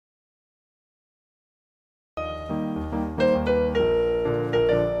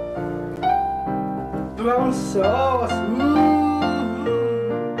brown sauce.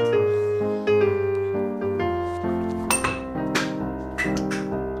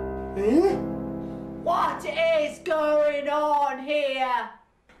 What is going on here?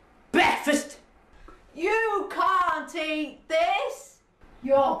 Breakfast! You can't eat this!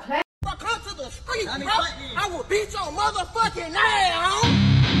 You're clever. Come to the street, bro. I will beat your motherfucking ass.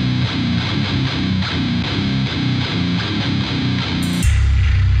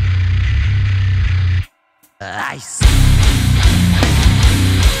 Nice.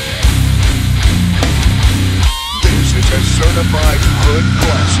 This is a certified hood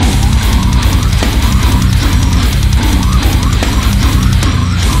classic.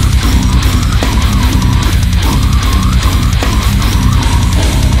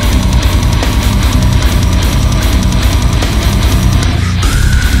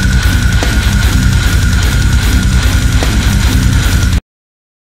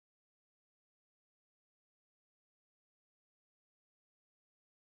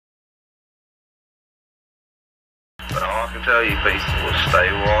 But all I can tell you, people, is stay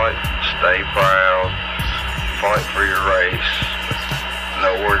white, stay proud, fight for your race,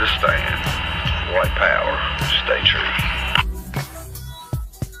 know where to stand. White power, stay true.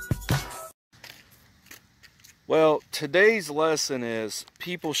 Well, today's lesson is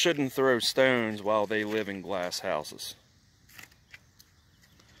people shouldn't throw stones while they live in glass houses.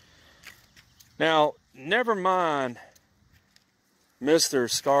 Now, never mind Mr.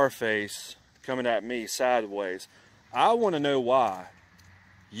 Scarface coming at me sideways. I want to know why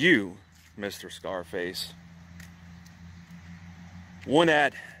you, Mr. Scarface, went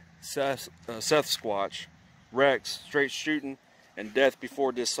at Seth Squatch, Rex, Straight Shooting, and Death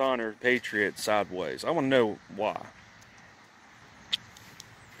Before Dishonor Patriot sideways. I want to know why.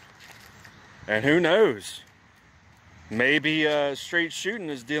 And who knows? Maybe Straight Shooting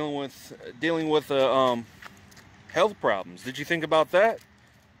is dealing with health problems. Did you think about that?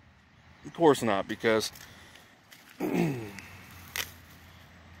 Of course not, because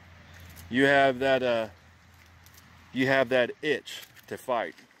you have that itch to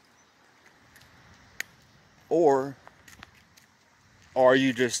fight. Or are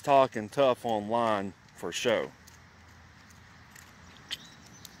you just talking tough online for show?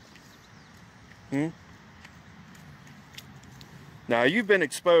 Now, you've been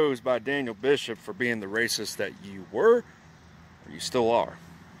exposed by Daniel Bishop for being the racist that you were, or you still are.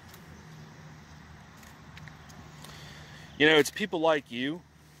 You know, it's people like you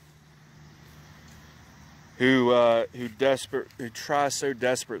who try so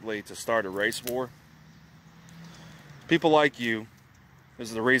desperately to start a race war. People like you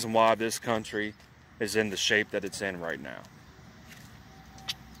is the reason why this country is in the shape that it's in right now.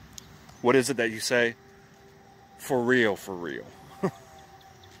 What is it that you say? For real, for real.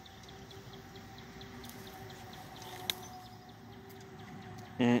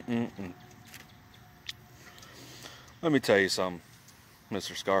 Let me tell you something,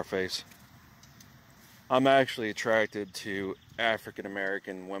 Mr. Scarface. I'm actually attracted to African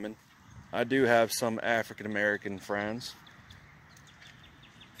American women. I do have some African American friends.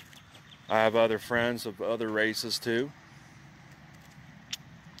 I have other friends of other races too.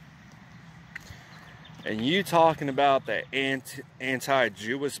 And you talking about the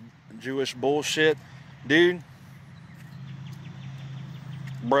anti-Jewish bullshit, dude?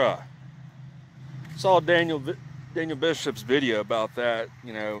 Bruh. Saw Daniel Bishop's video about that,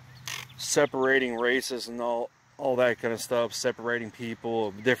 you know, separating races and all that kind of stuff, separating people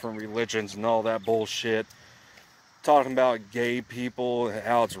of different religions and all that bullshit. Talking about gay people and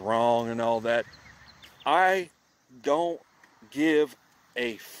how it's wrong and all that. I don't give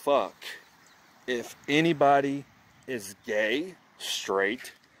a fuck if anybody is gay,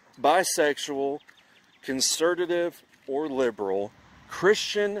 straight, bisexual, conservative or liberal,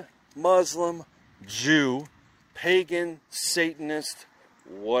 Christian, Muslim, Jew, pagan, Satanist,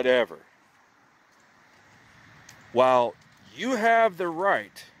 whatever. While you have the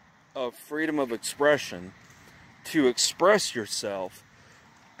right of freedom of expression to express yourself,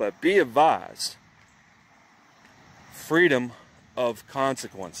 but be advised, freedom of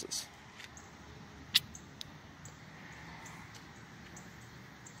consequences.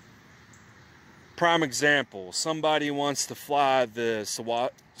 Prime example, somebody wants to fly the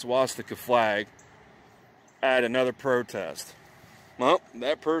swastika flag at another protest. Well,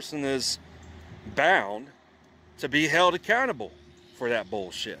 that person is bound to be held accountable for that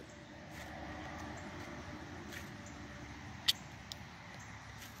bullshit.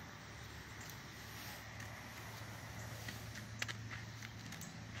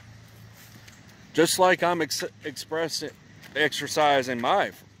 Just like I'm exercising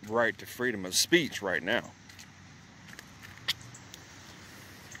my right to freedom of speech right now.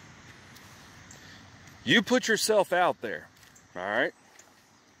 You put yourself out there, all right?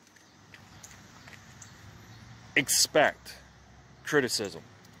 Expect criticism.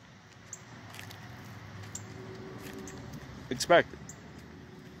 Expect it.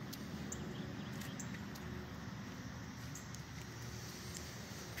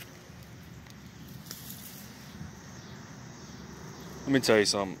 Let me tell you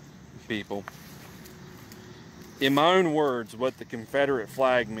something, people. In my own words, what the Confederate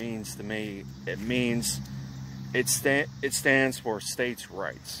flag means to me, it stands for states'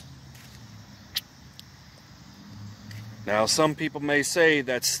 rights. Now, some people may say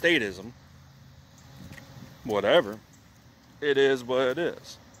that's statism. Whatever. It is what it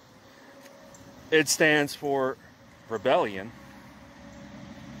is. It stands for rebellion.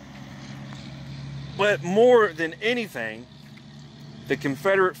 But more than anything, the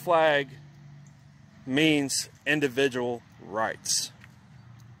Confederate flag means individual rights.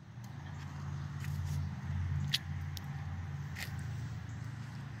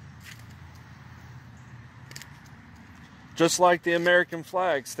 Just like the American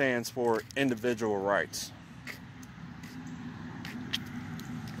flag stands for individual rights.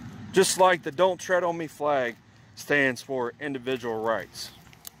 Just like the Don't Tread on Me flag stands for individual rights.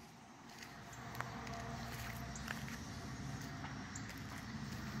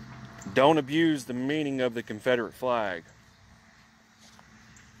 Don't abuse the meaning of the Confederate flag.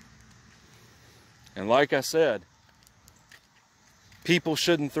 And like I said, people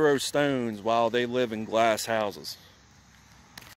shouldn't throw stones while they live in glass houses.